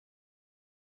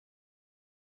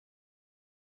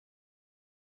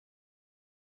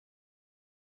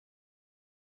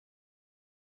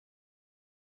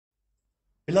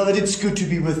Beloved, it's good to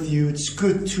be with you. It's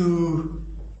good to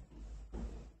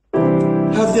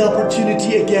have the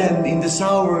opportunity again in this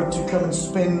hour to come and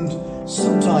spend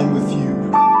some time with you.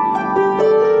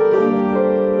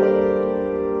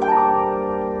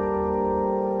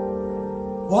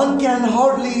 One can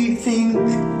hardly think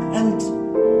and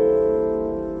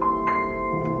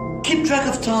keep track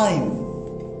of time.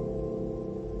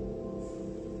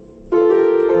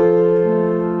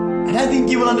 And I think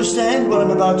you will understand what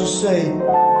I'm about to say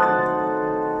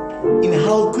in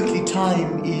how quickly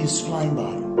time is flying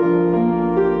by.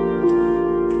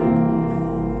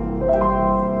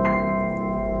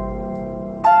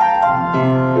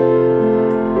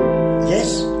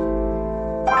 Yes,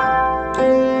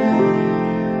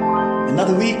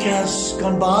 another week has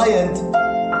gone by and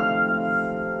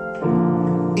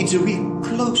it's a week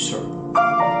closer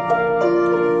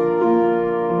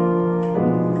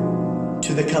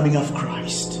to the coming of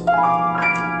Christ.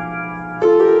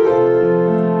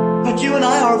 But you and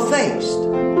I are faced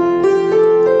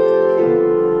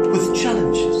with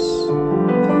challenges.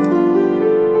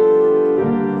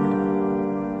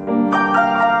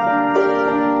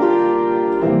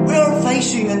 We are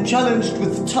facing and challenged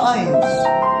with times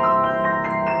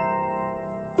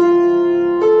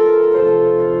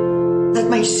that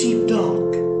may seem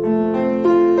dark,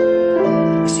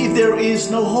 as if there is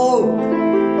no hope,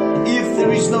 if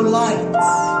there is no light.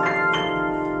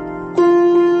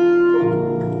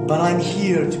 But I'm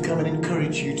here to come and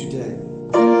encourage you today.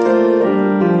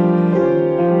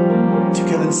 To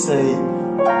come and say,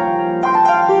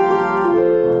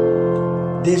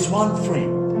 there's one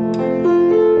friend,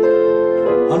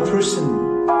 one person,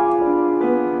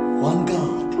 one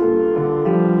God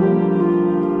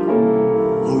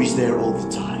who is there all the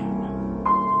time.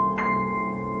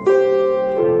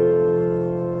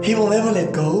 He will never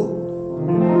let go.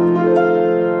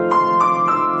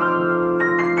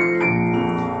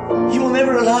 He will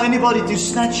never allow anybody to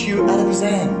snatch you out of his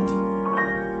hand.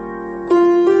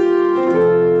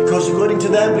 Because according to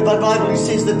the Amplified Bible, it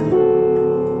says that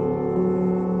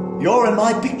your and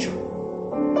my picture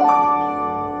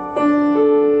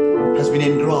has been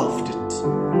engrafted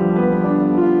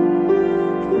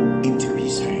into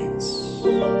his hands.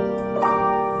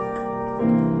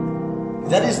 If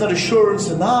that is not assurance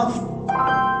enough,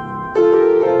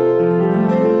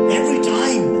 every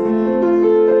time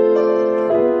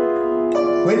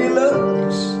when he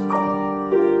looks,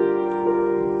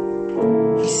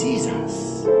 he sees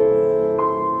us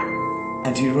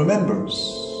and he remembers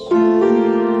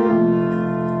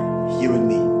you and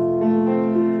me.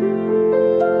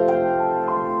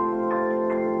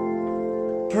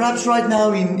 Perhaps right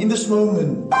now in this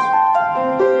moment,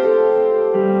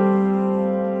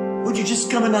 would you just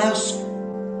come and ask,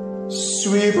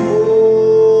 sweep over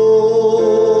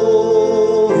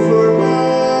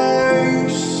my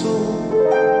soul,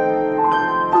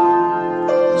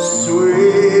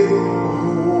 sweep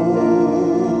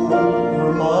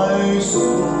over my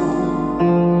soul,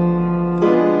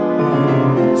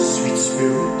 sweet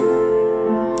spirit,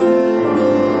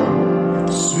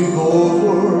 sweep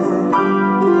over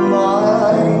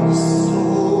my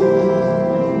soul.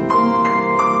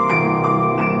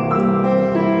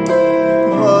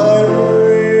 My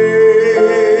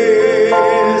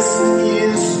rest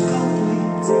is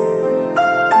complete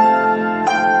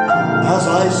as I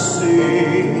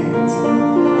sit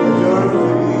at your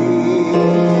feet,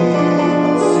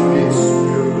 sweet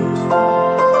spirit.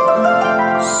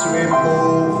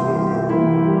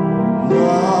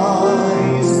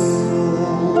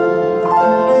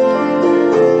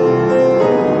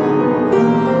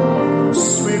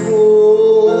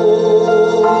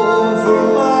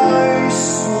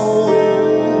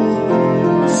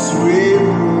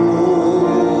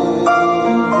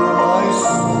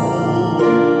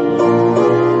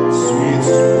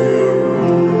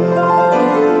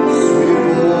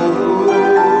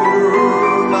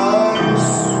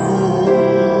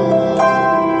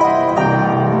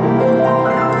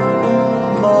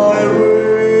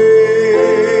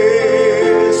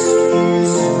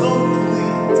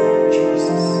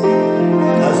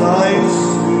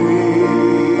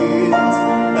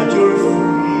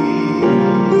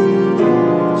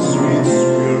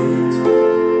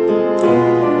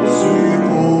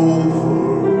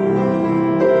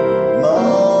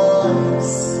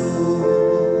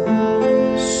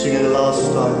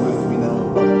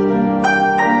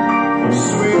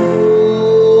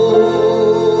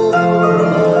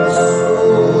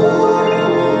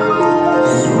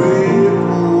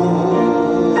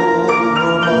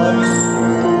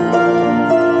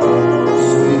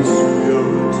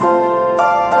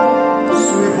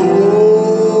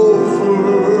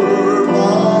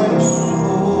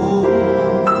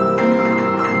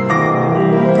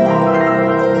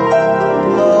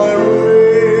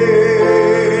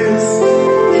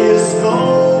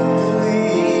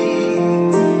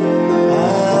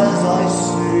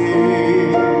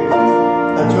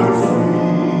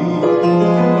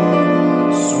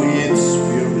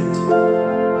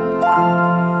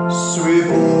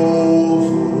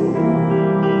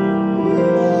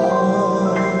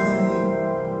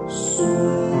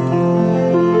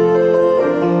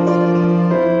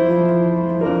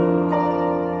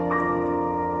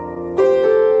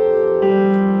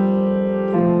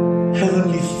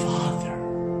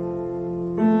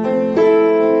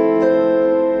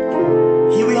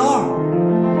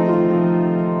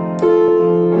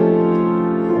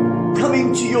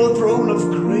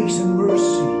 grace and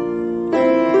mercy.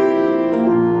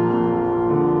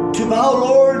 To bow,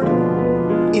 Lord,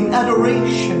 in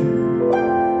adoration,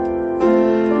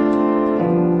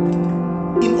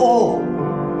 in awe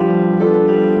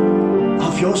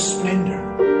of your splendor.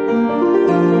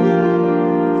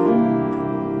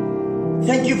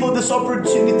 Thank you for this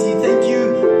opportunity. Thank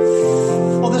you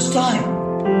for this time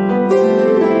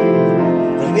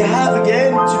that we have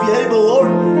again to be able,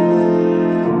 Lord,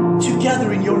 to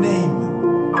gather in your name.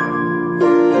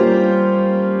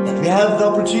 That we have the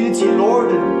opportunity,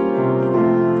 Lord, and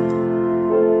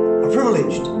are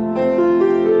privileged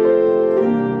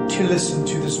to listen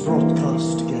to this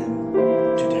broadcast again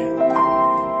today.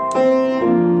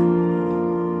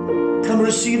 Come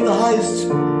receive the highest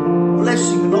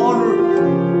blessing and honor.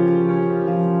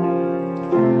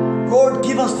 Lord,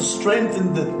 give us the strength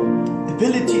and the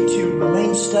ability to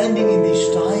remain standing in these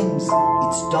times.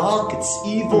 It's dark, it's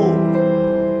evil.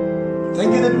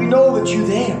 Thank you that we know that you're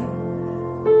there.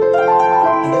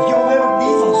 And that you will never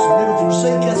leave us, will never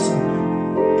forsake us, and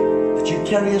that you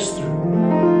carry us through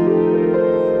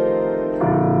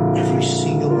every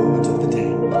single moment of the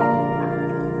day.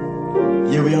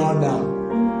 Here we are now,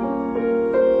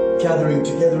 gathering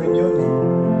together in your name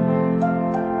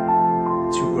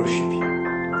to worship you.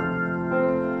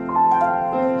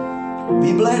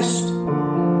 Be blessed,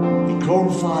 be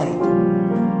glorified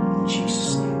in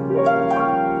Jesus' name.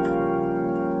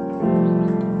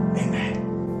 Amen.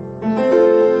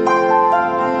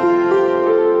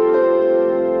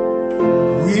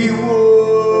 We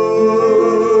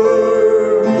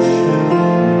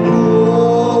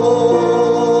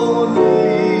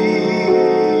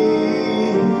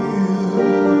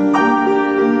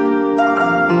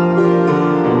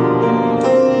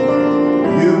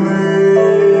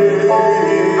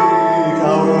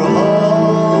our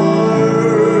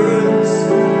hearts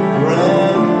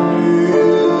grand.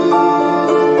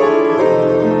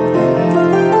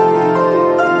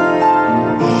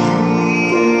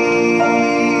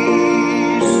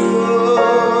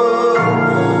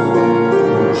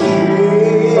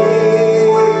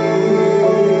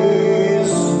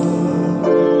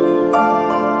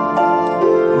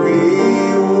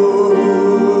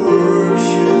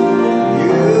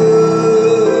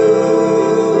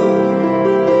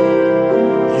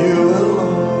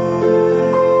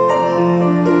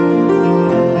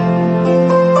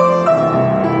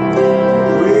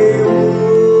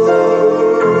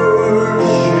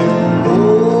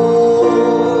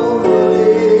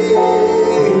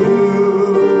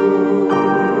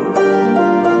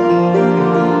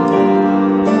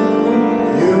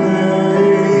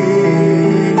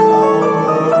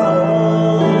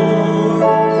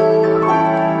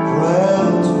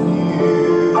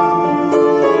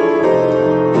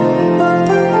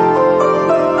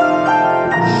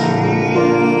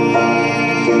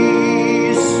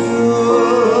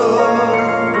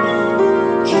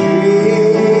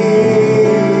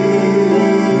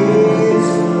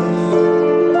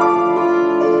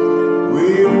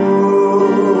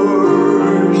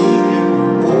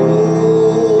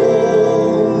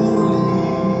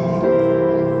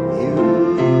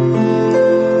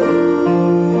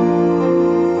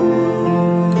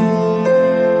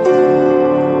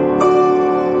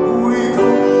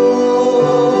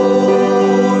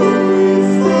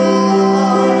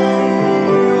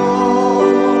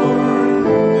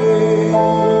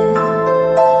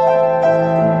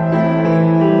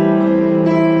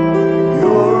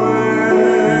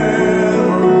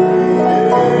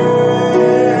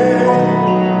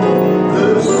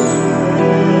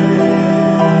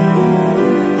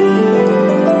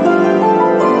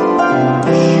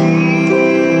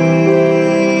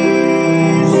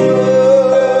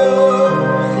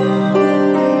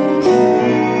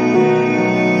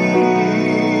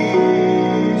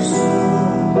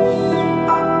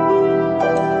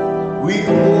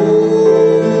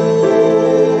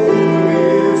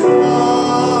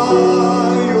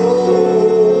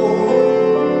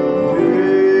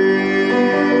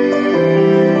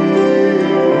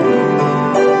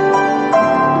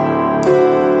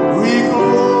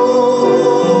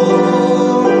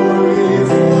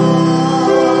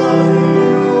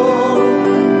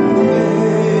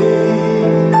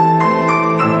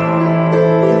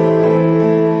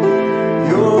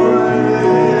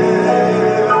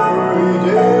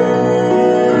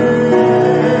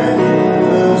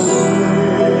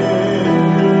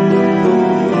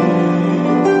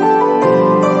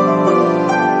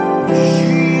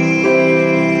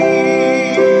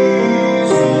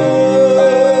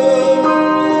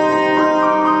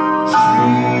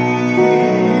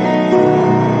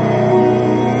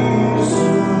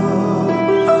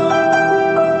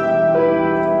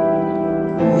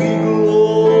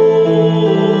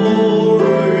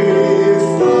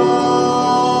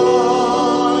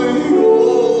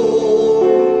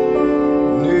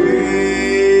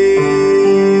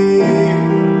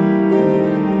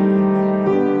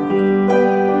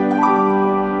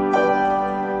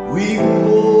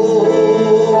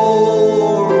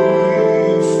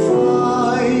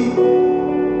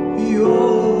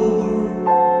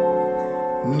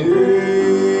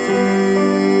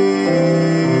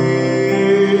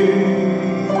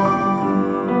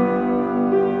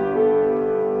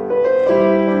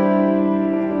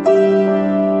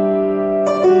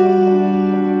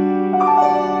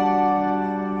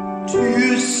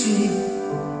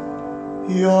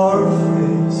 your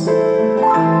face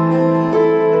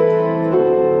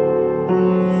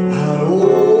and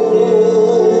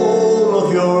all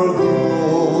of your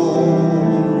glory,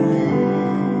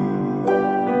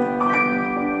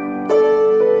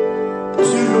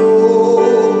 to know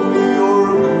your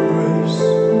grace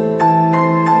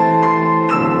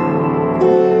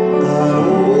and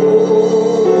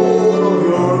all of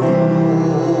your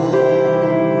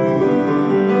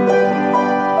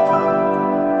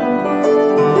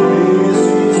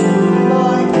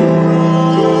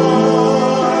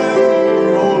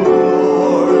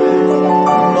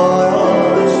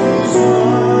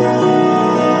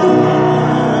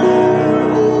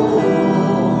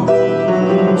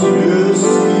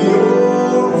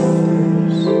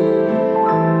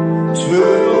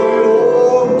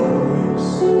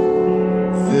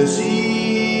this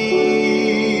is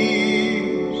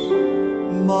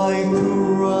my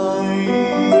cry.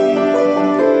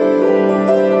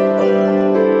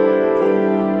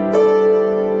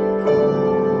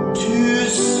 To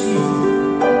see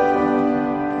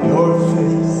your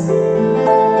face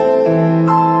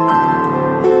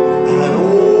and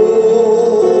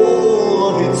all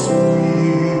of its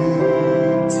beauty,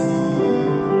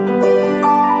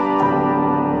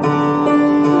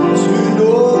 to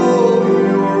know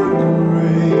your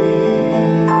grace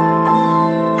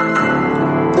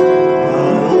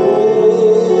and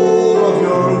all of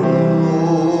your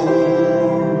glory.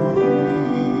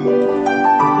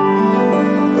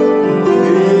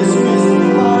 This is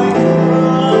my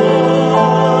cry,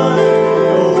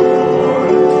 O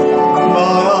Lord,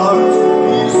 my heart's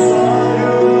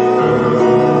desire,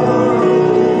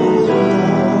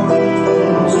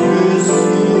 to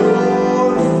see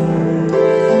your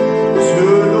face, to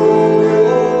know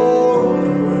your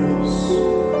grace.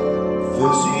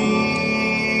 This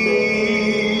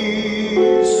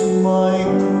is my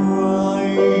cry.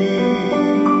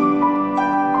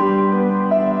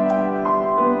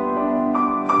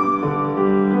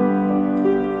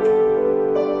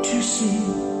 To see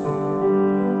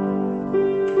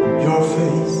your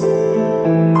face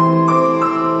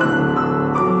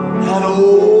and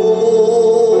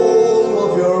all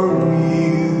of your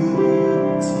beauty,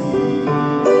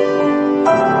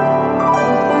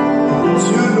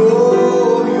 to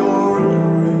know your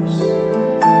grace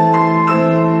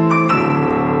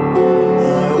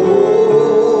and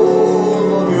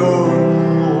all of your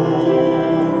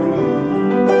glory.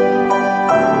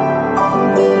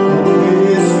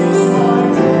 This is my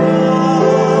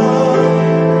cry,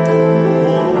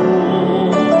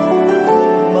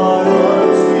 my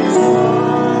heart's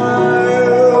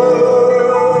desire,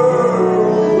 Lord,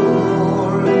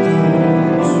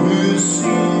 to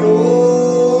see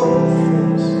your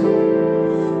face,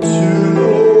 to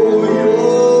know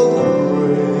your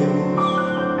grace.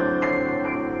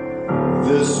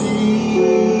 This is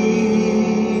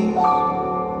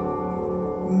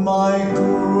my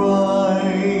cry.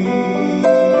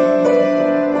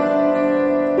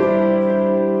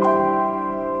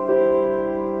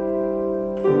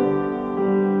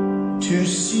 To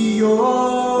see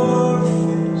your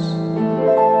face,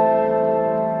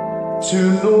 to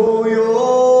know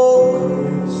your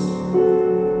grace.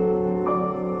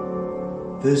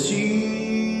 This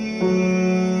is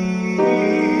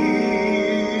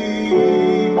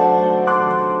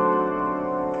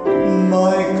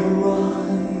my cry.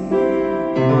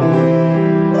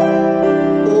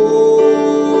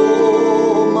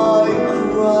 Oh, my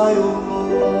cry, oh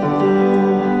Lord.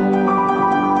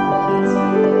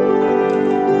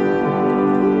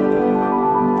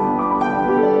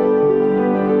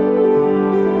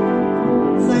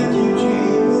 Thank you,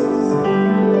 Jesus.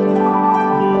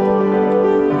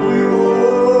 We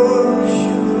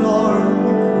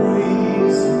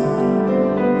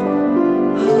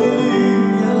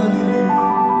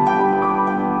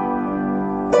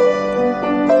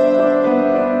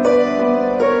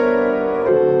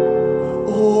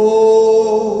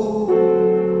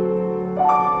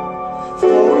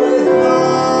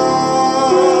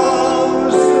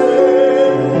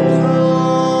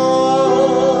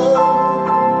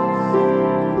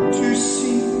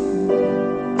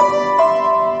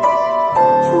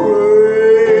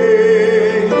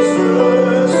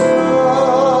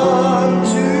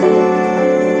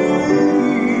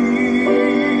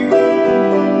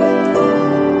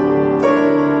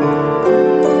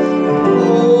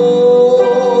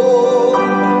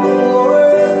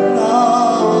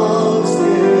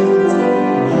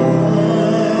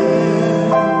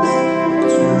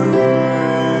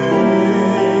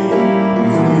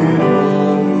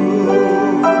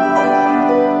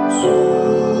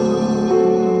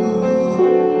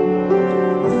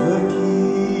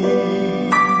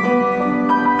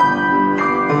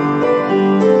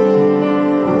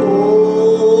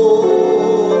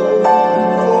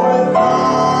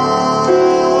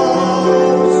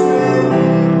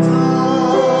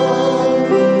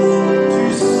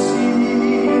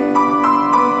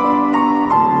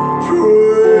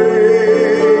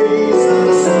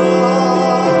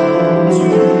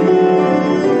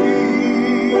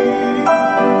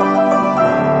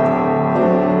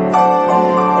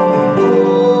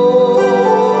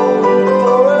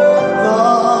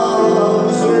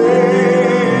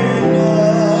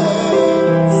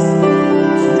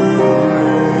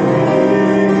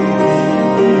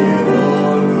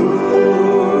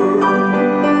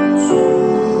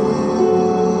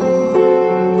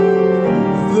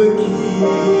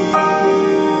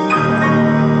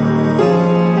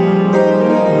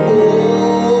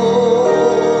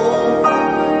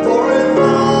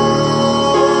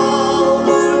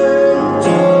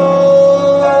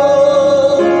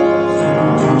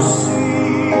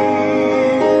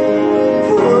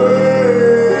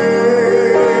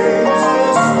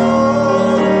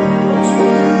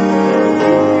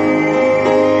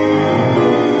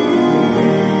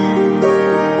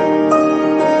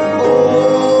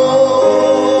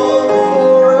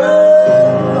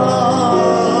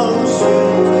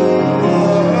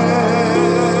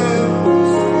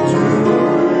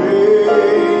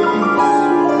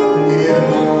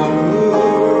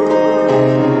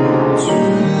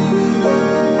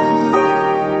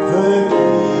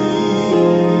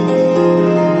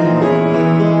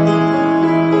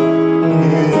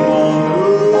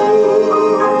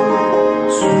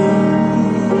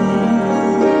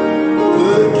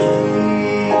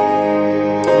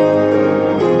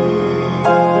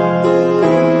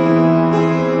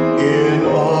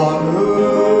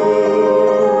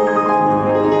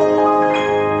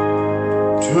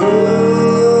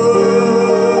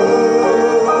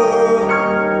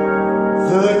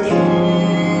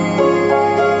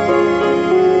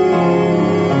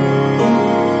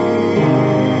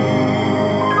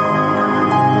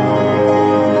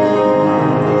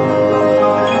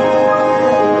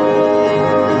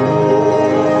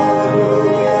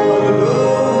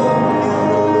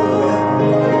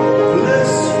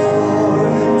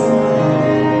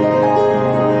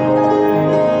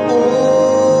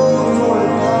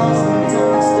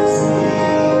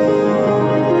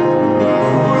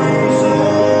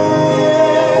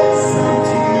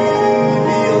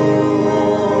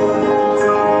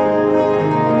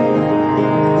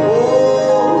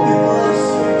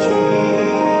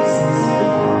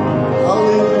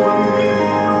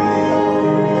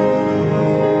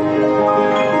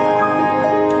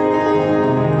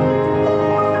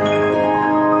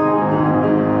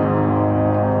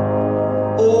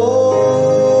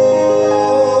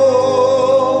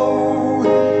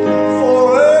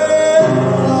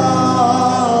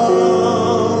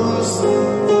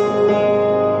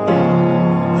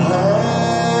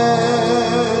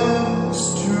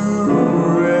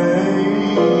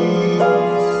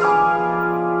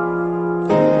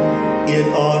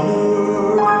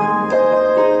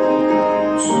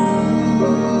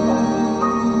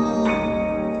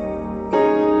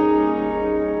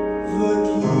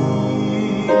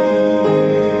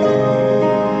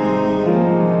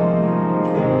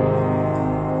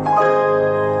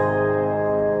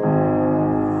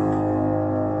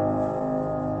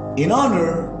in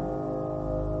honor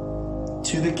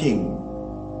to the King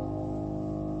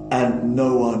and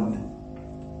no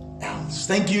one else.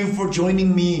 Thank you for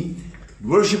joining me,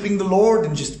 worshiping the Lord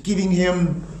and just giving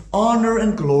him honor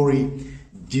and glory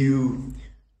due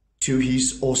to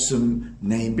his awesome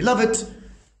name. Beloved,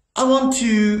 I want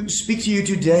to speak to you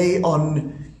today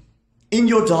on in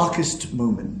your darkest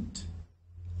moment.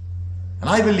 And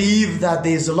I believe that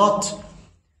there's a lot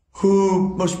who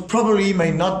most probably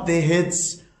may nod their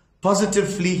heads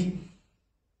positively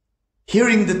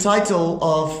hearing the title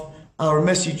of our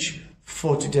message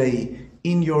for today,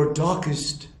 in your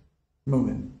darkest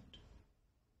moment.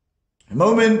 A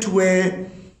moment where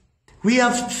we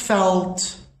have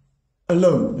felt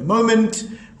alone, a moment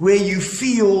where you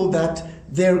feel that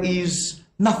there is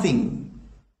nothing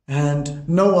and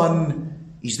no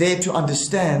one is there to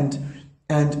understand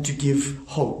and to give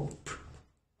hope.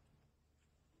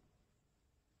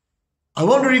 I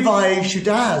wonder if I should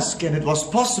ask, and it was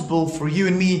possible for you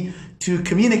and me to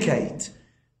communicate,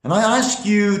 and I ask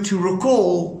you to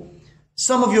recall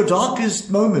some of your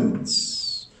darkest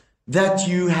moments that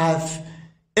you have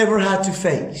ever had to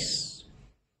face.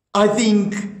 I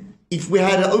think if we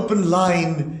had an open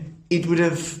line, it would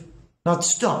have not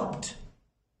stopped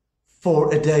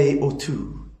for a day or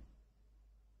two.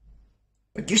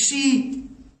 But you see,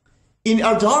 in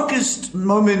our darkest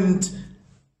moment,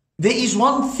 there is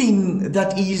one thing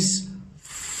that is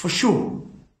for sure.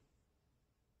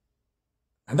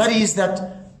 And that is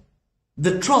that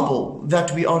the trouble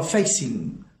that we are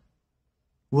facing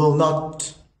will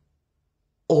not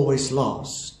always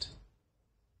last.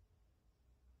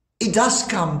 It does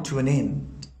come to an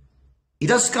end. It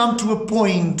does come to a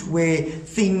point where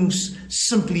things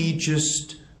simply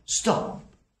just stop.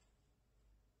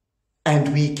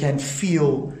 And we can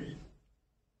feel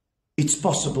it's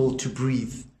possible to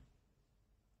breathe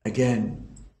again.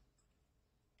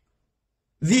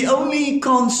 The only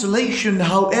consolation,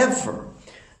 however,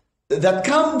 that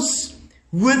comes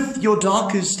with your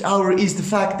darkest hour is the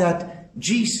fact that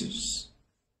Jesus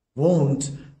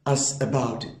warned us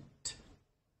about it.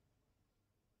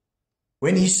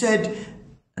 When he said,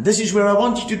 and this is where I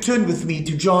want you to turn with me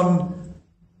to John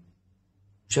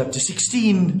chapter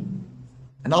 16,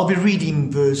 and I'll be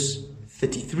reading verse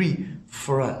 33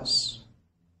 for us.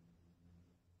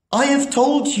 I have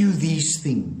told you these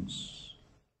things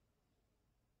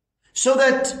so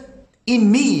that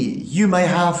in me you may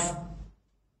have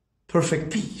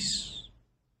perfect peace.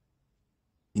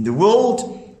 In the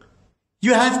world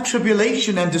you have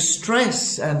tribulation and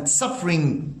distress and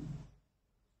suffering,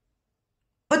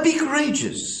 but be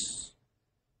courageous,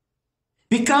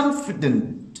 be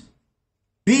confident,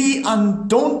 be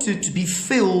undaunted, be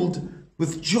filled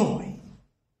with joy.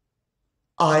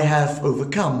 I have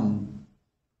overcome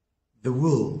the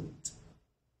world.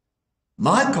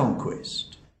 My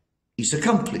conquest is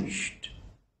accomplished.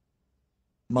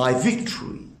 My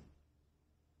victory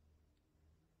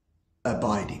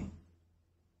abiding.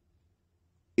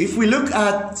 If we look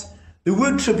at the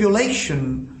word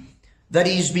tribulation that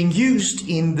is being used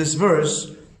in this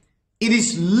verse, it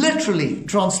is literally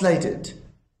translated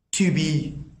to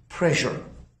be pressure.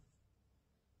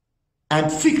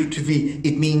 And figuratively,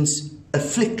 it means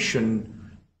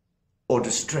affliction or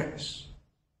distress.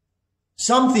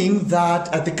 Something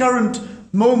that at the current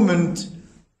moment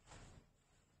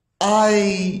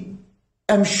I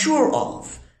am sure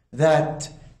of that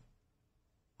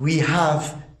we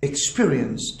have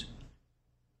experienced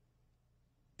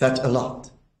that a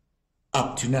lot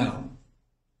up to now.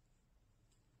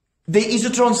 There is a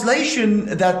translation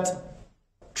that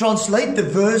translates the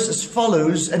verse as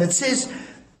follows, and it says,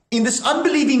 in this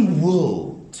unbelieving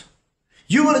world,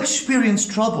 you will experience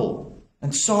trouble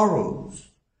and sorrows,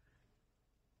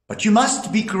 but you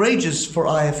must be courageous, for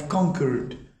I have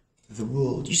conquered the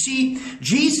world. You see,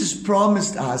 Jesus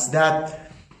promised us that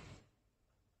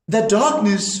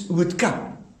darkness would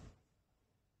come.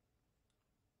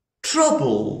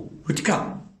 Trouble would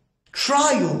come.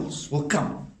 Trials will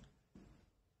come.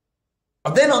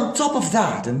 But then on top of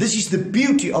that, and this is the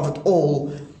beauty of it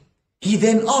all, he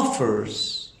then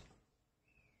offers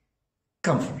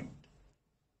comfort.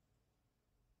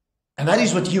 And that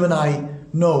is what you and I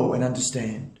know and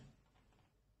understand.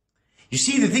 You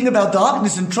see, the thing about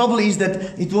darkness and trouble is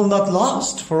that it will not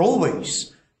last for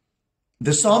always.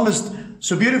 The psalmist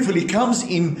so beautifully comes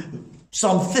in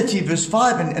Psalm 30 verse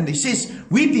 5 and he says,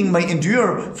 weeping may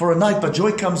endure for a night, but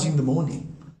joy comes in the morning.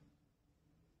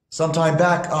 Some time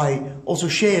back I also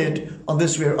shared on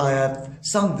this where I have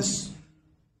sung this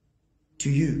to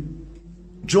you.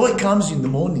 Joy comes in the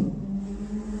morning.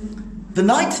 The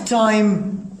night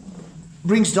time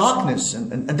brings darkness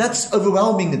and that's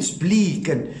overwhelming, it's bleak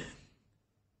and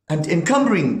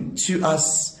encumbering to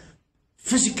us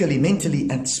physically, mentally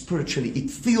and spiritually. It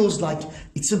feels like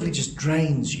it simply just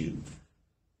drains you.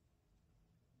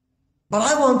 But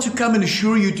I want to come and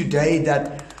assure you today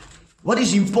that what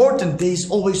is important, there is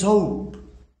always hope.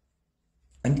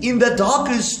 And in that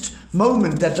darkest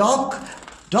moment, that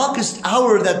darkest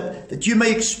hour that you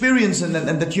may experience and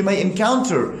that you may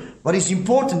encounter, what is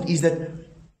important is that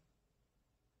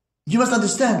you must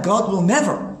understand God will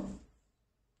never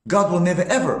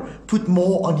ever put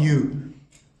more on you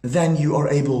than you are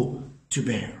able to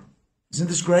bear. Isn't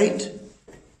this great?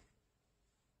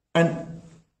 And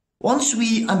once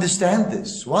we understand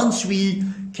this, once we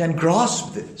can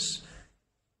grasp this,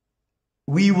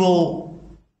 we will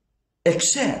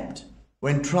accept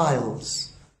when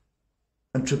trials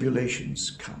and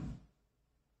tribulations come.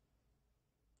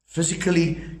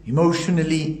 Physically,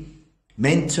 emotionally,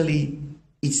 mentally,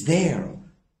 it's there.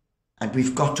 And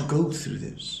we've got to go through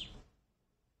this.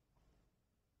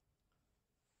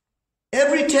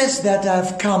 Every test that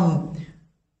have come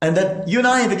and that you and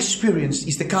I have experienced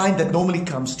is the kind that normally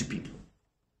comes to people.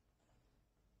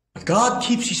 But God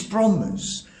keeps His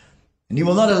promise. And He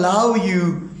will not allow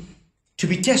you to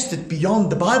be tested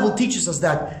beyond, the Bible teaches us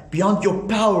that, beyond your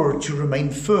power to remain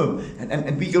firm.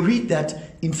 And we read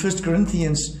that in 1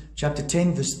 Corinthians chapter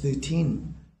 10, verse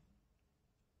 13.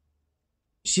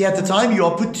 See, at the time you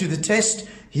are put to the test,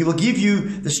 He will give you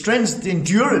the strength to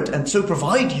endure it and so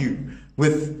provide you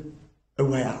with a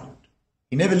way out.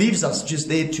 He never leaves us just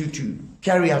there to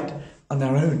carry out on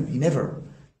our own. He never.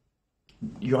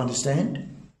 You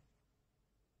understand?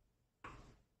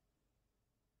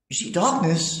 You see,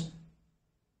 darkness,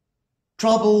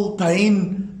 trouble,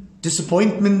 pain,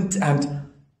 disappointment,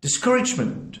 and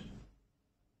discouragement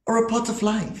are a part of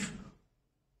life.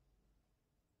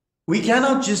 We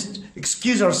cannot just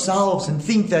excuse ourselves and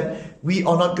think that we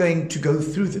are not going to go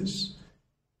through this.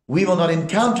 We will not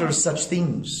encounter such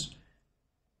things.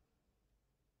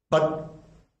 But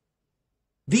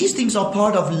these things are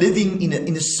part of living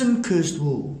in a sin-cursed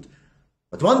world.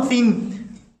 But one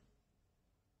thing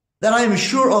that I am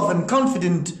sure of and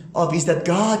confident of is that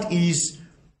God is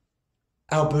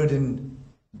our burden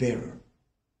bearer.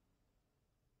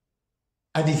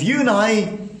 And if you and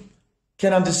I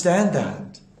can understand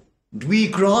that, and we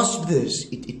grasp this,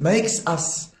 it makes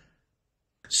us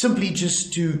simply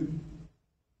just to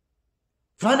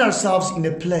find ourselves in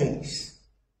a place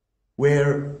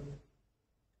where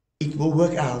it will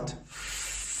work out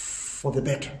for the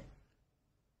better.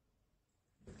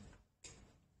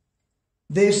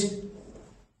 There's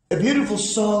a beautiful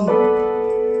song.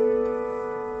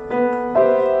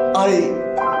 I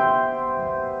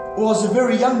was a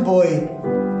very young boy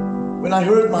when I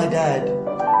heard my dad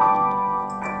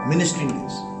ministering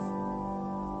this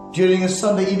during a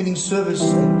Sunday evening service.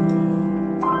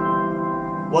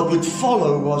 What would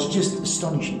follow was just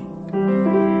astonishing.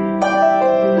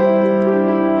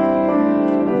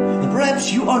 And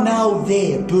perhaps you are now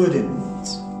there, burdened.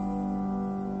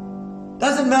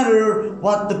 Doesn't matter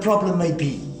what the problem may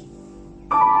be.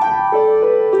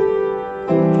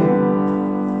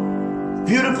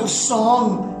 Beautiful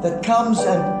song that comes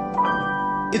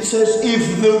and It says,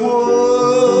 if the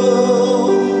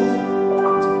world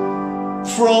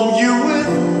from you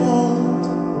withhold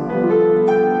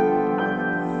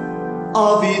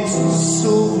of its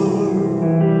silver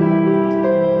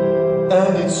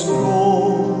and its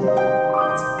gold,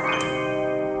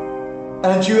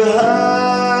 and you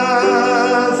have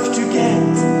to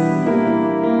get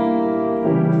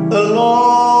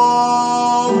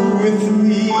along with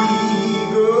me,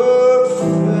 good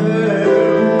friend.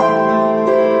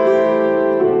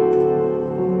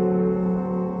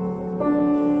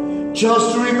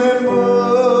 Just remember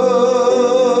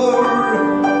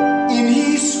in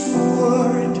His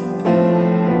word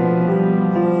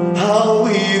how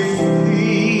we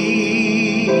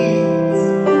feed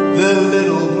the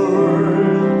little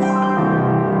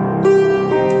birds.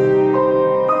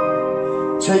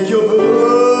 Take your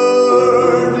burden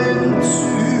to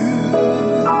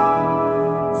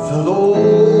the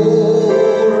Lord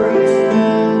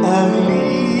and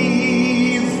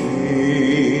leave it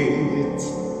there.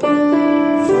 Leave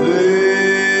it there.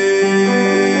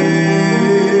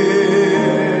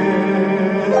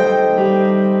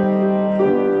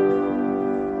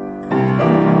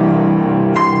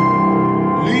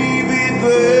 Leave it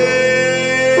there. Take your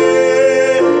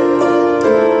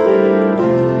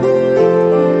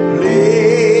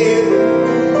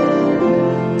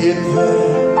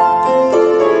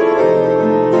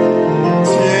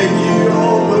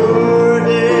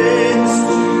burdens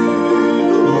to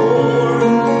the Lord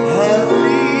and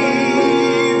leave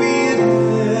it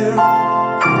there.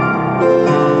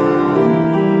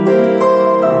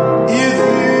 If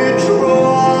you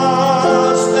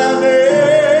trust and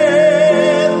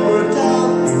never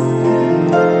doubt,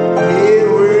 it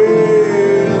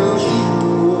will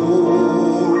surely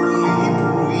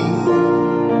bring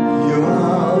you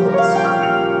out.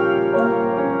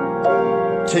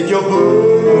 Take your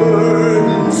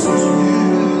burdens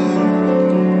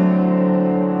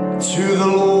to the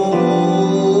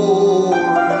Lord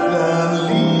and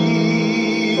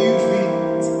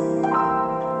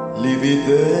leave it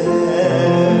there.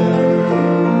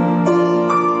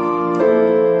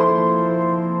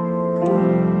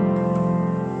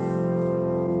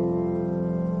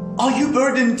 Are you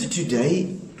burdened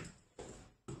today?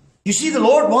 You see, the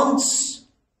Lord wants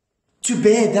to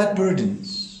bear that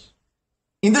burdens.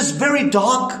 In this very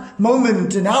dark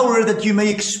moment, an hour that you may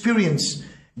experience,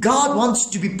 God wants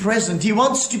to be present. He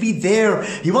wants to be there.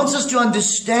 He wants us to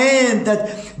understand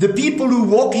that the people who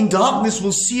walk in darkness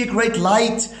will see a great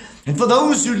light. And for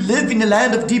those who live in a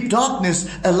land of deep darkness,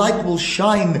 a light will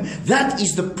shine. That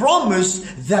is the promise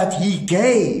that He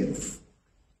gave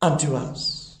unto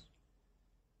us.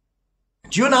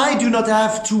 You and I do not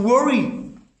have to worry.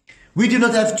 We do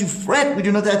not have to fret. We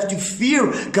do not have to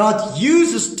fear. God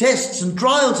uses tests and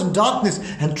trials and darkness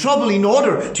and trouble in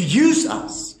order to use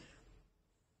us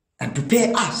and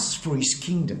prepare us for His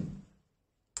kingdom.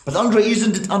 But Andre,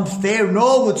 isn't it unfair?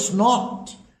 No, it's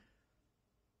not.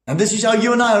 And this is how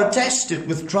you and I are tested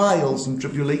with trials and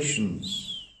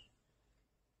tribulations.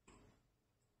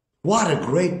 What a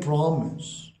great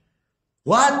promise.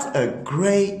 What a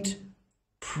great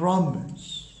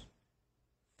promise.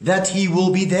 That He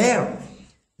will be there.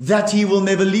 That He will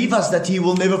never leave us. That He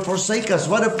will never forsake us.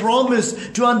 What a promise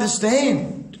to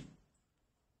understand.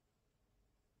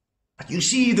 But you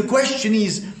see, the question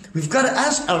is, we've got to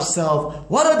ask ourselves,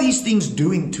 what are these things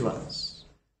doing to us?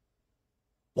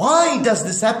 Why does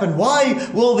this happen? Why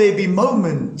will there be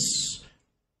moments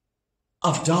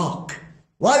of dark?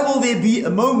 Why will there be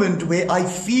a moment where I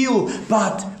feel,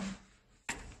 but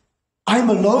I'm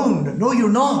alone? No, you're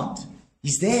not.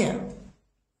 He's there.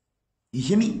 You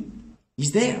hear me?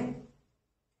 He's there.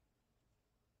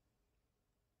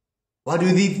 What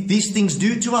do these things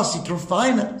do to us? It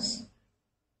refines us.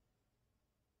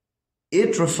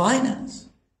 It refines us.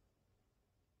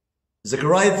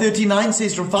 Zechariah 39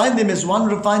 says, refine them as one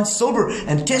refines silver,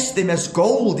 and test them as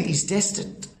gold is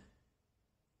tested.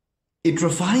 It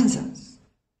refines us.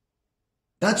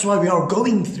 That's why we are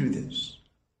going through this.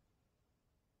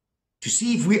 To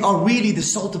see if we are really the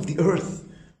salt of the earth.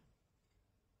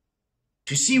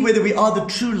 To see whether we are the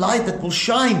true light that will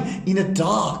shine in a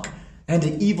dark and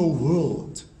an evil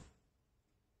world.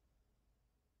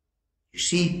 You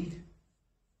see,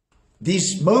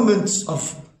 these moments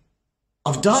of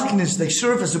darkness, they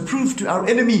serve as a proof to our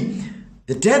enemy,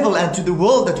 the devil, and to the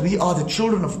world that we are the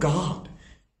children of God.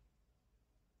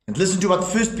 And listen to what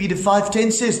 1 Peter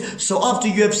 5:10 says. So after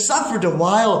you have suffered a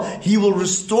while, He will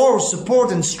restore,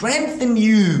 support, and strengthen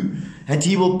you. And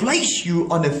He will place you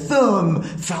on a firm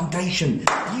foundation.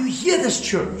 You hear this,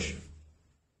 church?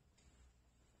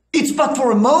 It's but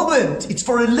for a moment. It's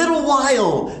for a little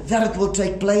while that it will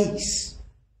take place.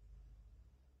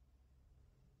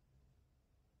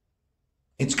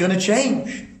 It's going to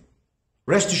change.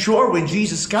 Rest assured, when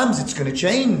Jesus comes, it's going to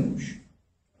change.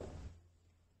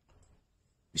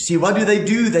 You see, what do?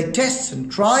 They tests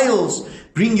and trials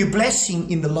bring you blessing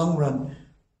in the long run.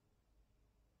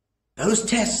 Those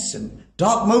tests and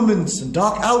dark moments and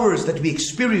dark hours that we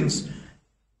experience,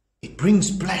 it brings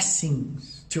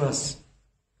blessings to us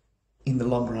in the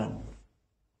long run.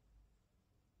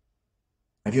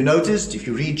 Have you noticed, if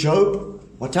you read Job,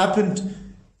 what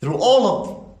happened through all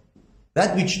of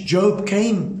that which Job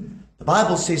came? The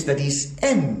Bible says that his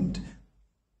end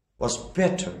was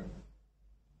better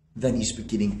than his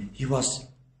beginning. He was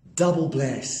double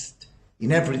blessed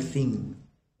in everything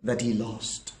that he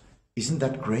lost. Isn't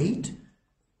that great?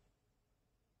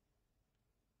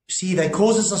 See, that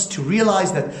causes us to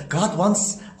realize that God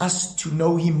wants us to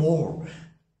know Him more.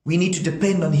 We need to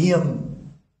depend on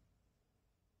Him.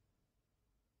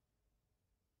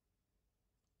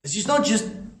 This is not just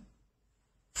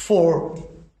for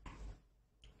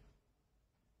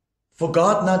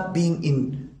God not being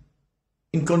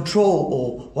in control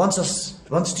or wants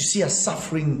to see us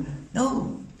suffering.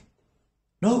 No.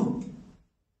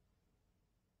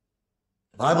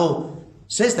 The Bible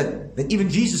says that even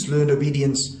Jesus learned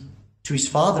obedience to His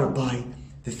Father by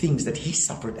the things that He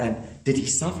suffered. And did He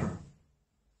suffer?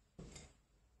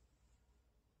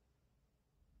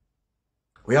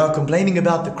 We are complaining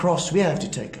about the cross we have to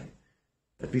take up,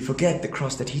 but we forget the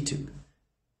cross that He took.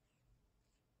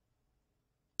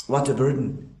 What a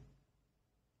burden.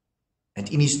 And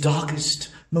in His darkest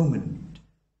moment,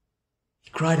 He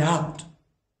cried out,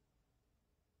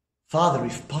 Father,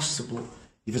 if possible,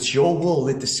 if it's your will,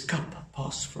 let this cup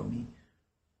pass from me.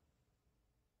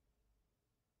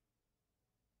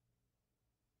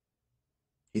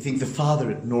 You think the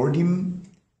Father ignored Him?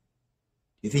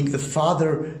 You think the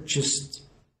Father just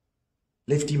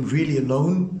left Him really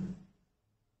alone?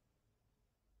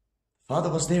 The Father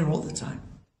was there all the time.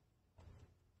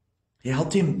 He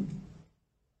helped Him.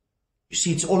 You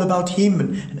see, it's all about Him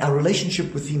and our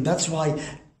relationship with Him. That's why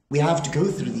we have to go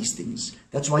through these things.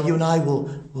 That's why you and I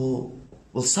will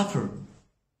suffer.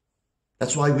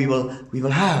 That's why we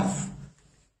will have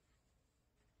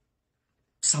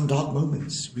some dark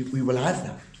moments. We will have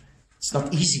that. It's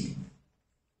not easy.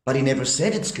 But He never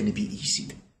said it's going to be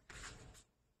easy.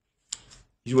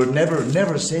 He would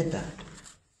never said that.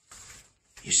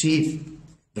 You see,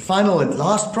 the final and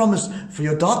last promise for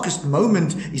your darkest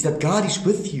moment is that God is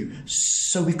with you.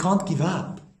 So we can't give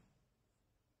up.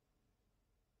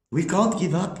 We can't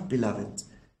give up, beloved.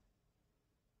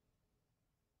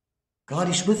 God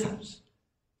is with us.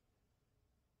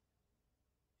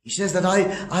 He says that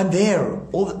I'm there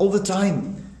all the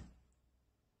time.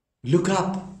 Look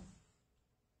up.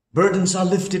 Burdens are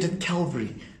lifted at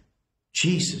Calvary.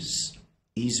 Jesus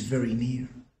is very near.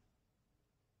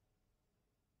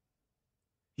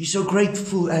 He's so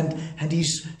grateful and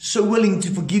He's so willing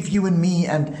to forgive you and me.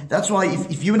 And that's why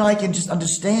if you and I can just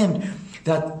understand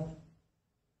that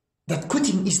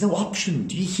quitting is no option.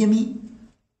 Do you hear me?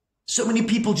 So many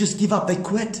people just give up. They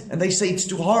quit and they say it's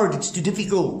too hard. It's too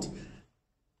difficult.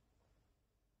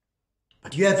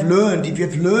 But you have learned, if you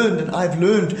have learned and I've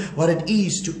learned what it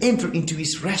is to enter into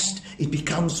His rest, it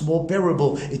becomes more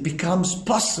bearable. It becomes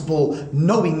possible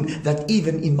knowing that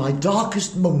even in my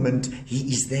darkest moment,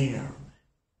 He is there.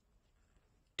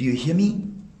 Do you hear me?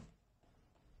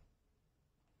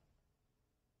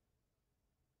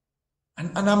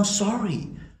 And I'm sorry.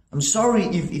 I'm sorry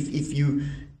if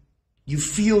you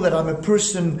feel that I'm a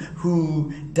person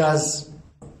who does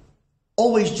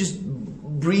always just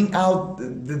bring out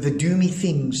the doomy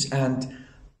things and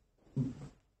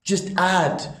just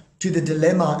add to the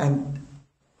dilemma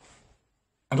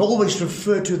and always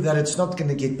refer to that it's not going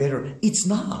to get better. It's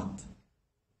not.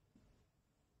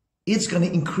 It's going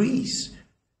to increase.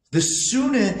 The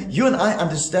sooner you and I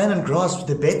understand and grasp,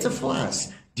 the better for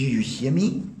us. Do you hear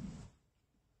me?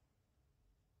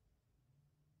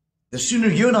 The sooner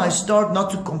you and I start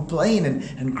not to complain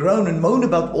and groan and moan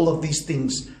about all of these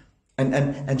things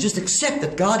and just accept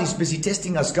that God is busy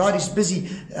testing us, God is busy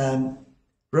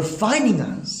refining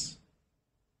us,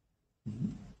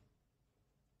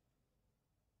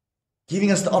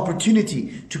 giving us the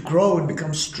opportunity to grow and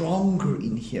become stronger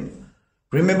in Him.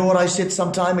 Remember what I said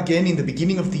sometime again in the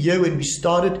beginning of the year when we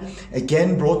started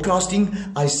again broadcasting?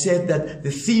 I said that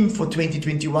the theme for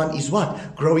 2021 is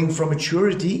what? Growing from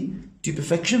maturity to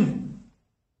perfection.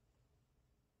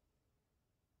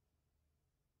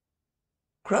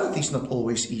 Growth is not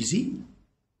always easy.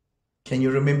 Can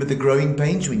you remember the growing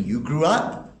pains when you grew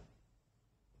up?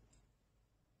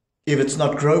 If it's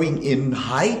not growing in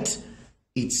height,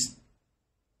 it's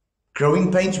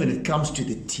growing pains when it comes to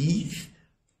the teeth.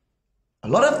 A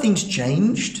lot of things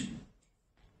changed.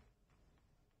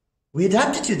 We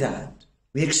adapted to that.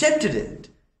 We accepted it.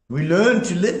 We learned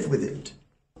to live with it.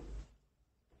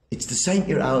 It's the same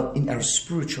in our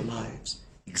spiritual lives.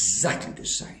 Exactly the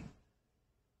same.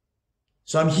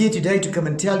 So I'm here today to come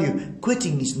and tell you,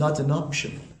 quitting is not an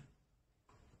option.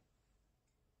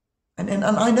 And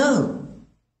I know,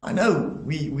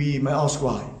 we may ask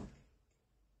why.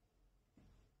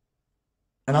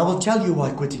 And I will tell you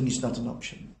why quitting is not an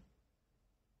option.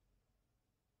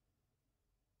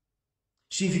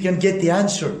 See if you can get the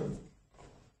answer.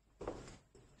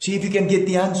 See if you can get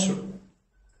the answer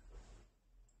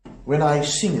when I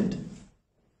sing it.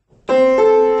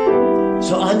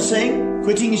 So I'm saying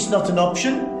quitting is not an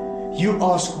option. You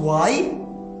ask why?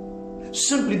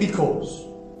 Simply because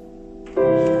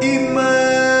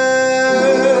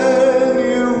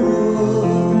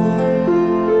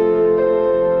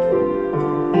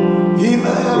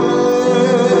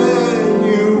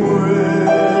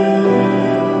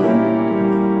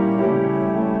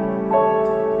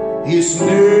His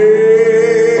name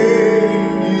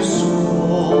is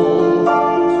called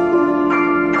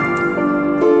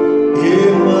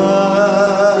Emmanuel.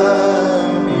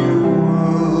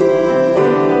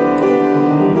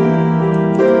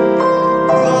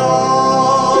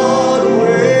 God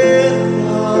with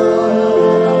us,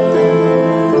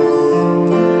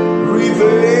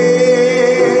 revealed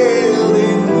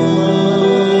in us.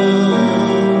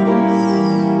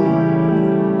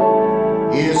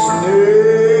 His name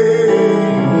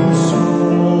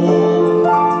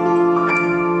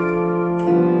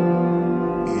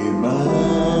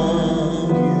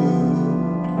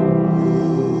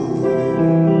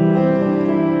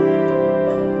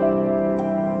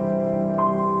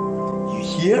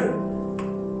here.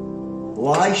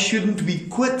 Why shouldn't we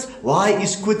quit? Why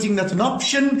is quitting not an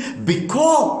option?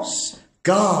 Because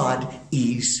God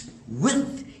is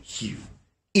with you.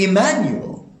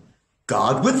 Emmanuel,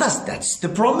 God with us. That's the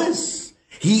promise.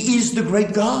 He is the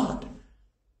great God.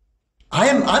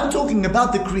 I'm talking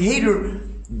about the Creator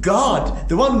God,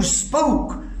 the one who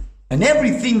spoke, and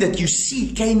everything that you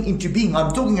see came into being.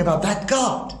 I'm talking about that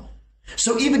God.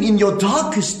 So even in your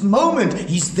darkest moment,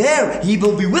 He's there. He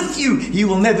will be with you. He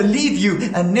will never leave you,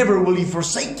 and never will He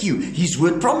forsake you. His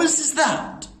word promises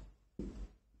that.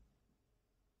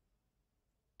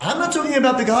 I'm not talking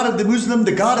about the God of the Muslim,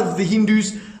 the God of the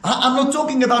Hindus. I'm not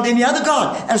talking about any other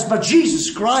God, as but Jesus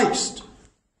Christ,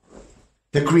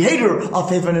 the Creator of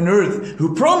heaven and earth,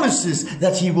 who promises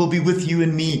that He will be with you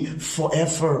and me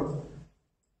forever.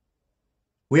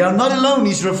 We are not alone.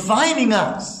 He's refining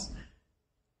us.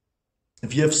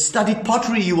 If you have studied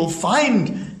pottery, you will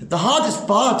find that the hardest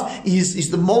part is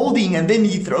the molding, and then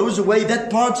He throws away that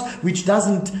part which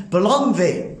doesn't belong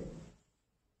there.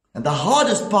 And the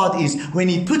hardest part is when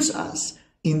He puts us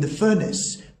in the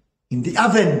furnace, in the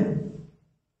oven,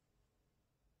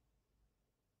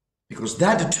 because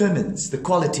that determines the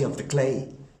quality of the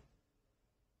clay.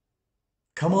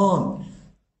 Come on.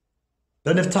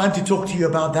 Don't have time to talk to you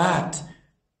about that.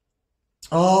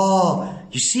 Oh,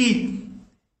 you see,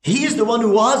 He is the one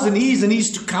who was and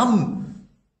is to come.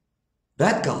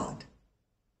 That God.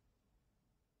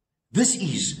 This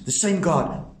is the same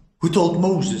God who told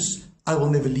Moses, I will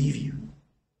never leave you.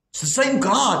 It's the same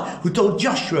God who told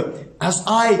Joshua, as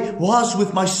I was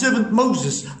with my servant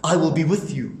Moses, I will be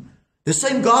with you. The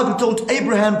same God who told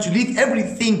Abraham to leave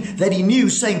everything that he knew,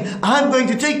 saying, I'm going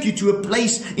to take you to a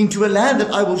place, into a land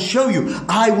that I will show you.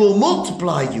 I will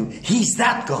multiply you. He's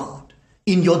that God.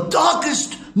 In your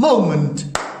darkest moment,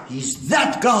 He's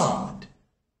that God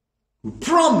who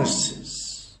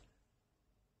promises,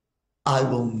 I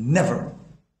will never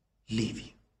leave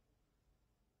you.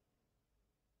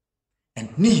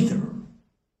 And neither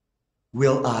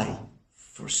will I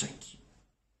forsake you.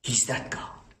 He's that God.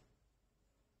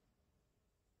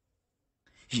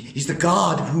 He's the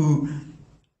God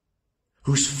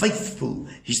who's faithful.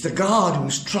 He's the God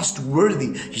who's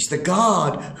trustworthy. He's the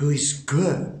God who is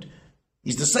good.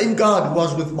 He's the same God who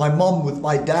was with my mom, with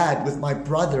my dad, with my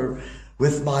brother,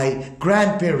 with my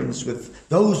grandparents, with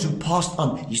those who passed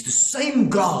on. He's the same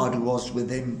God who was with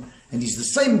them. And He's the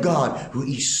same God who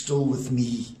is still with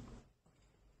me.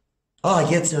 Oh, I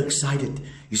get so excited.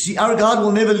 You see, our God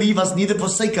will never leave us, neither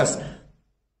forsake us.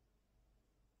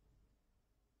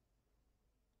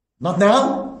 Not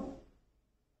now.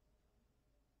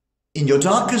 In your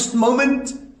darkest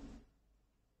moment.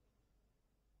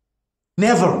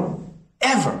 Never,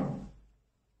 ever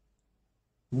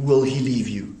will He leave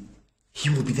you. He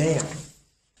will be there.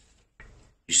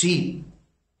 You see,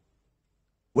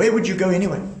 Where would you go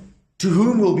anyway? To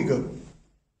whom will we go?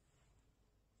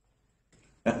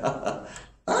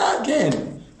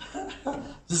 Again,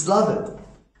 just love it.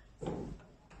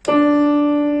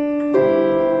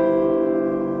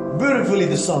 Beautifully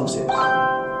the song says,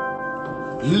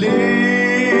 living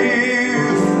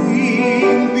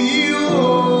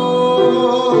beyond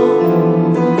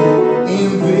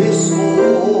in this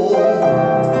old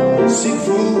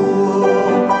sinful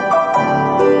world,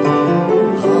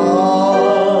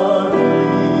 hardly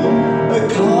a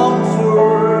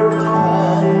comfort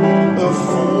can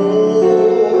afford.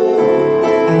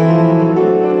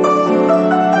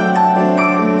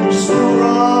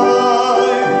 Striving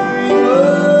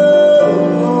alone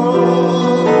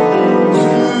to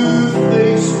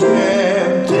face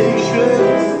temptations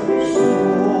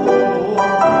sore.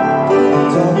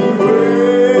 Tell me,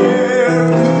 where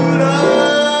could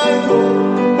I go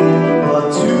but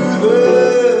to the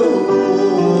Lord?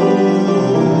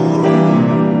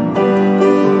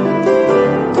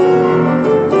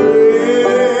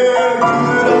 Where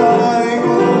could I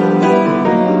go?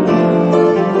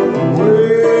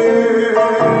 Where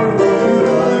would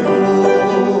I go?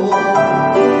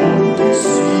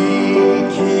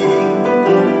 Seeking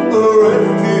a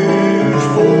refuge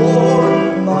for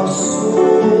my soul.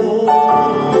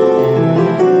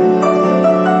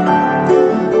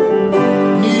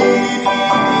 Needing a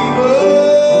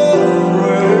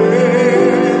friend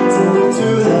to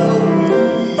help me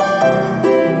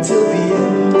till the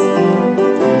end.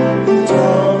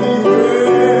 Tell me,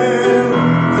 where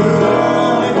could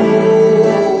I go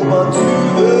but to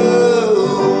the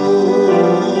Lord?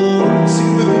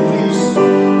 Sing with me, please.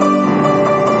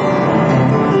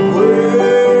 Where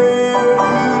could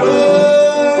I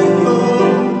go?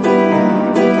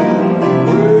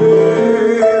 Where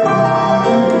could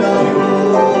I go?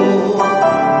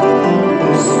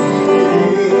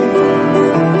 Seeking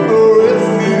a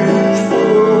refuge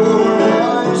for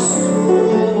my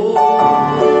soul.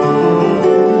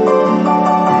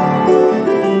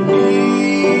 Needing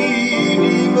a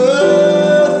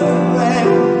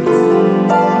friend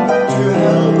to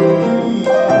help me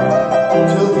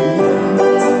till the end.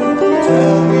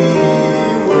 Tell me,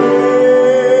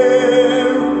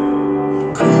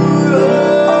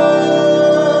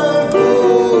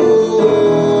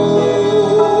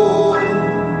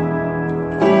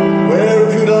 where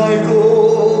could I go?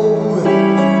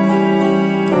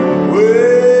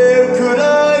 Where could I go? Where could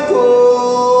I go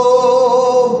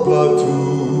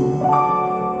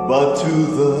but to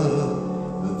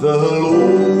the Lord?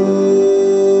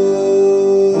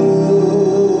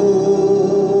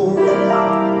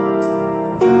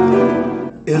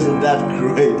 Isn't that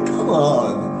great? Come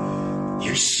on.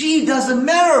 You see, it doesn't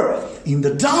matter. In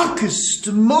the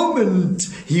darkest moment,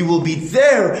 He will be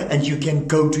there and you can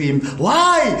go to Him.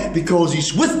 Why? Because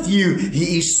He's with you.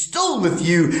 He is still with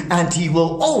you and He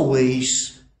will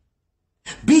always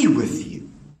be with you.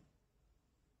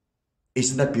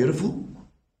 Isn't that beautiful?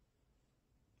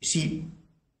 You see,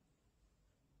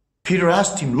 Peter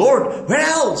asked Him, Lord, where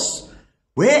else?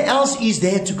 Where else is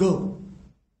there to go?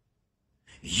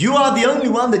 You are the only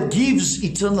one that gives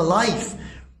eternal life.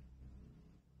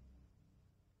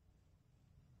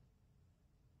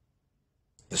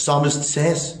 The psalmist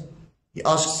says, he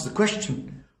asks the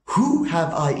question, who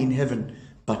have I in heaven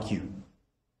but you?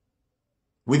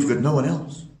 We've got no one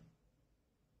else.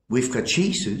 We've got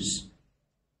Jesus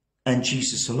and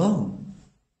Jesus alone.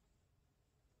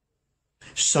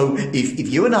 So if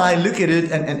you and I look at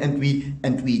it and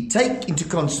we take into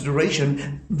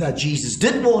consideration that Jesus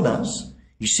did warn us,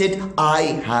 He said, I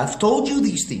have told you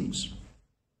these things,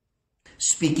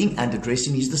 speaking and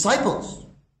addressing His disciples.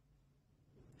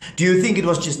 Do you think it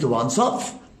was just a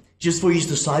once-off, just for His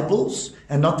disciples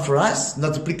and not for us,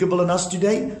 not applicable on us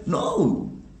today?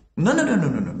 No.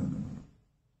 No.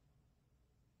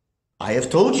 I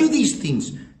have told you these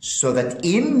things so that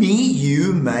in me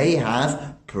you may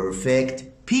have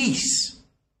perfect peace.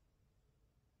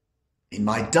 In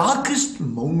my darkest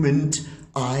moment,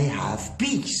 I have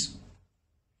peace.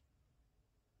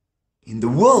 In the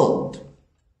world,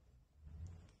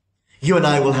 you and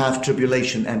I will have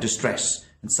tribulation and distress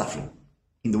and suffering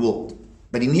in the world.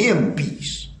 But in Him,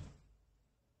 peace.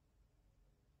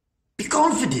 Be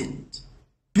confident.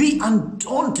 Be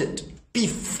undaunted. Be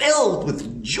filled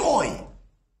with joy.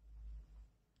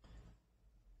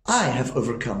 I have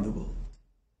overcome the world.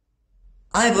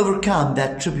 I have overcome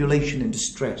that tribulation and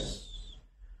distress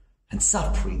and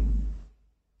suffering.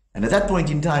 And at that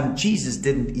point in time, Jesus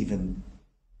didn't even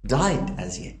died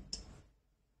as yet.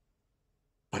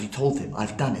 But He told them,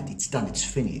 I've done it. It's done. It's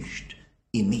finished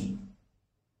in me.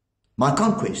 My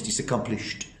conquest is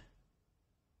accomplished.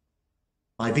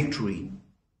 my victory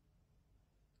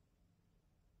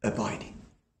abiding.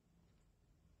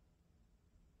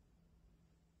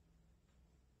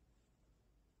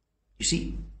 You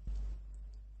see,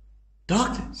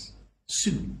 darkness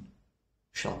soon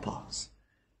shall pass.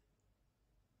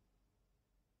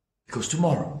 Because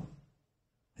tomorrow,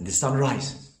 when the sun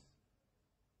rises,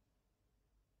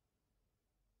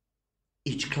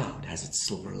 each cloud has its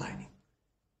silver lining.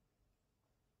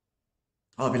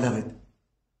 Our beloved,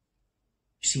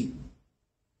 you see,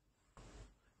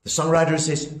 the songwriter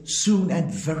says, soon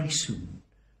and very soon,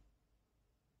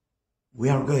 we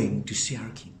are going to see our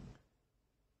King.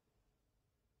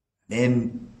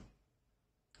 Then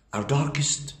our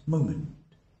darkest moment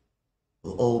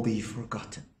will all be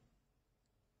forgotten.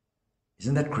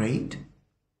 Isn't that great?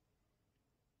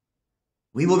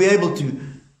 We will be able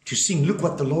to sing, look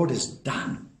what the Lord has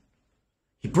done.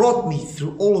 He brought me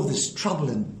through all of this trouble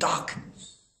and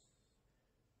darkness.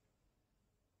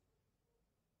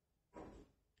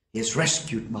 He has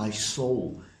rescued my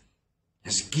soul,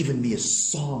 has given me a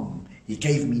song. He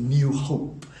gave me new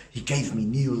hope. He gave me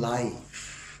new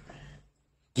life.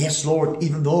 Yes, Lord,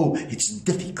 even though it's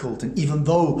difficult, and even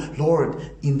though,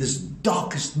 Lord, in this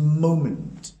darkest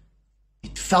moment,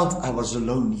 it felt I was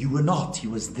alone. You were not. He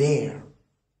was there.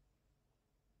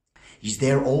 He's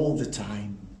there all the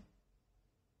time.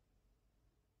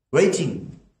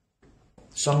 Waiting.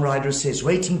 The songwriter says,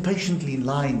 waiting patiently in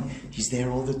line. He's there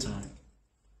all the time.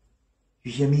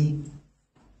 You hear me?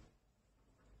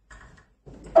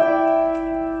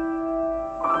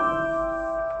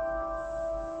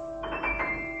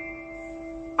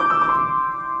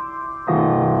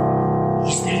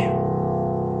 He's there.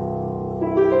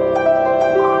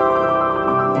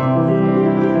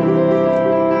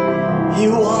 He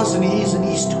who was and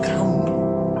is to come.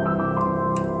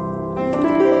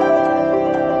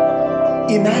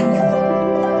 Emmanuel.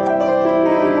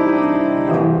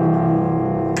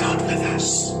 God with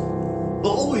us.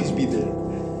 Will always be there.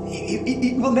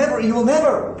 He will never.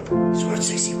 His word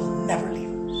says he will never leave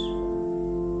us.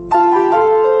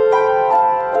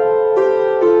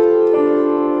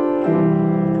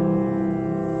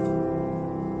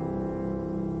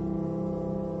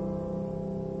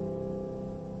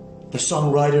 The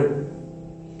songwriter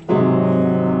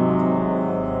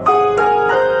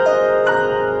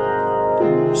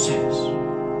says,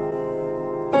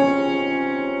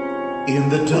 in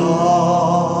the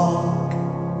dark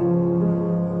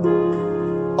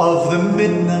of the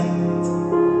midnight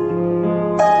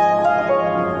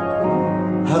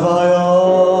have I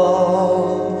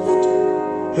oft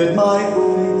hid my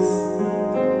face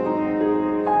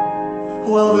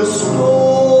while the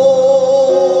storm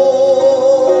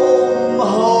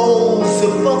howls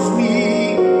above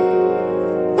me,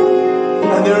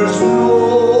 and there's no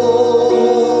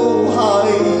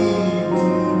hiding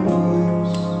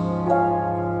place.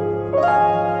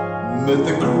 But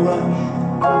the crash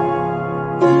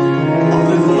of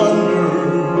the thunder,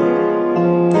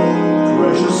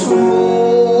 precious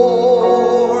Lord,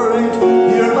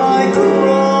 hear my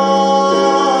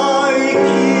cry,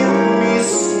 keep me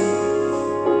safe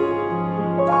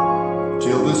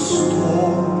till the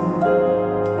storm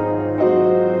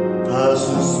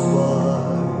passes by.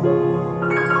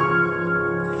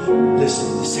 Listen,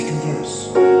 the second verse.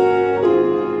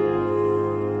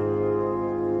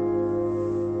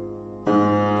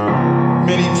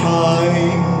 Many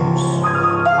times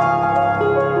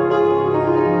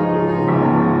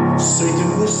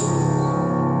Satan whispers,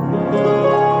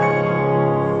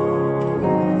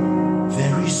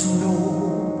 there is no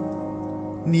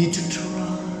need to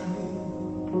try,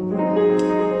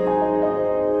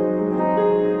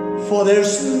 for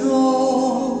there's no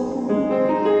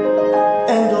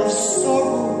end of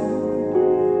sorrow,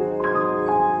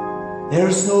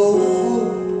 there's no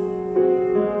hope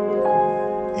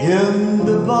in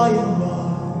the by and by.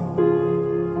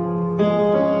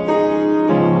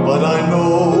 But I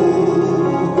know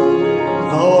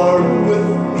thou art with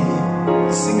me.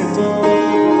 Sing it.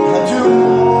 And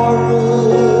tomorrow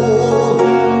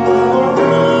our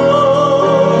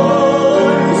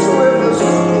eyes where the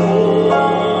storm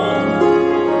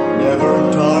never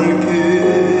darken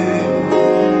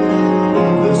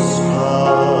the sky.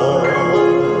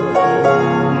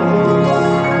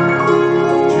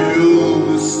 Till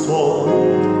the storm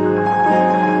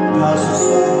passes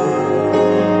over,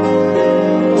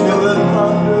 till the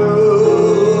thunder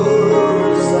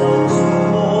sounds no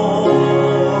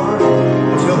more.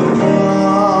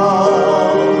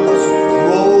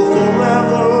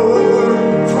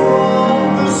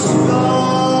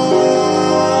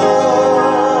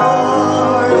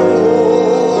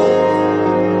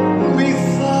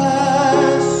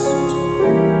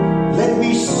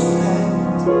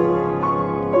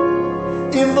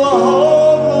 in the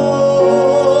hollow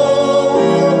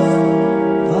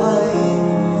of thy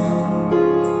hand.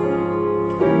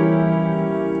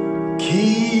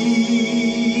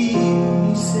 Keep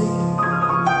me safe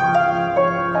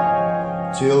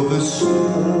till the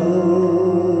storm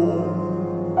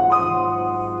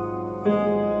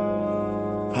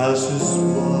passes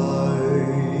by.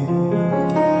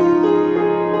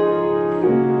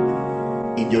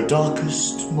 In your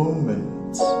darkest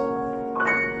moments,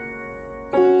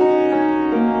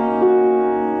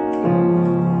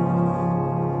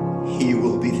 He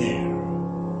will be there.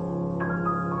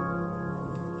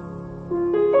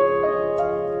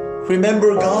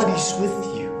 Remember, God is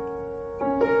with you.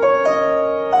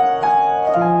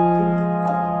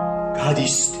 God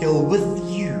is still with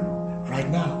you right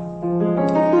now.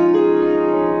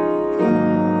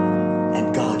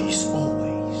 And God is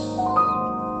always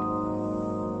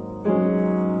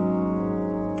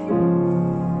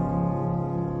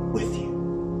with you.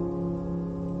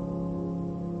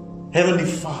 Heavenly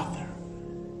Father,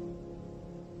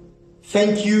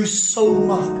 thank you so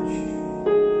much.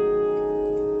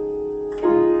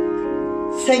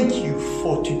 Thank you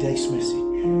for today's message.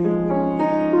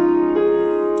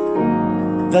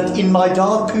 That in my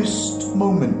darkest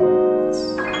moments,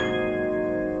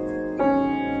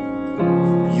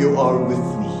 you are with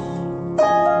me.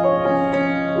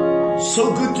 So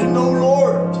good to know,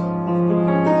 Lord.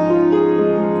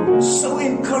 So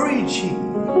encouraging.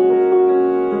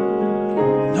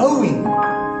 Knowing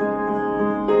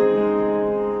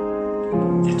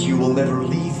that you will never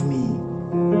leave me,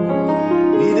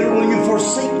 neither will you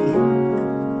forsake me.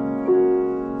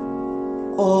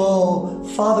 Oh,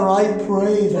 Father, I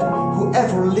pray that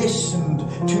whoever listened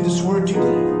to this word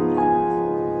today,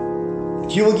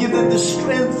 that you will give them the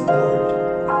strength, Lord,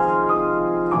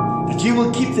 that you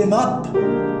will keep them up,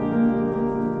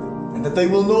 and that they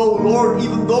will know, Lord,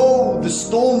 even though the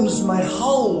storms may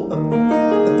howl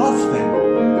above them,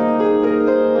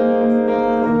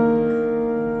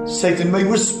 Satan may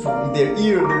whisper in their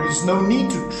ear, there is no need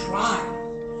to try.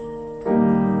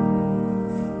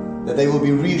 That they will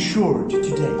be reassured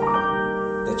today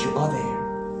that you are there.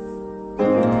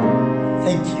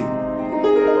 Thank you.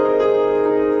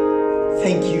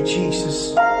 Thank you,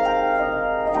 Jesus.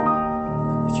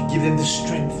 That you give them the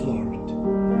strength,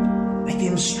 Lord. Make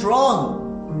them strong.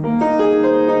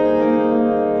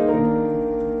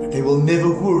 That they will never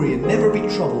worry and never be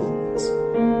troubled.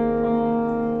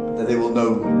 That they will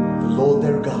know the Lord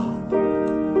their God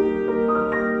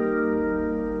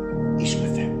is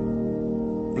with them.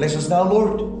 Bless us now,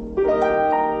 Lord,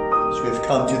 as we have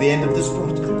come to the end of this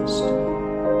broadcast.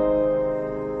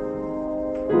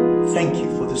 Thank you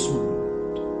for this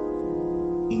moment.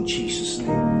 In Jesus'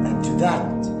 name. And to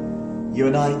that, you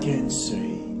and I can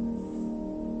say,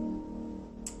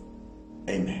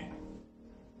 Amen.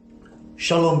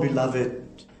 Shalom, beloved.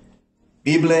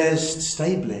 Be blessed,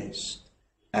 stay blessed,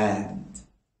 and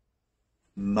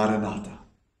Maranatha.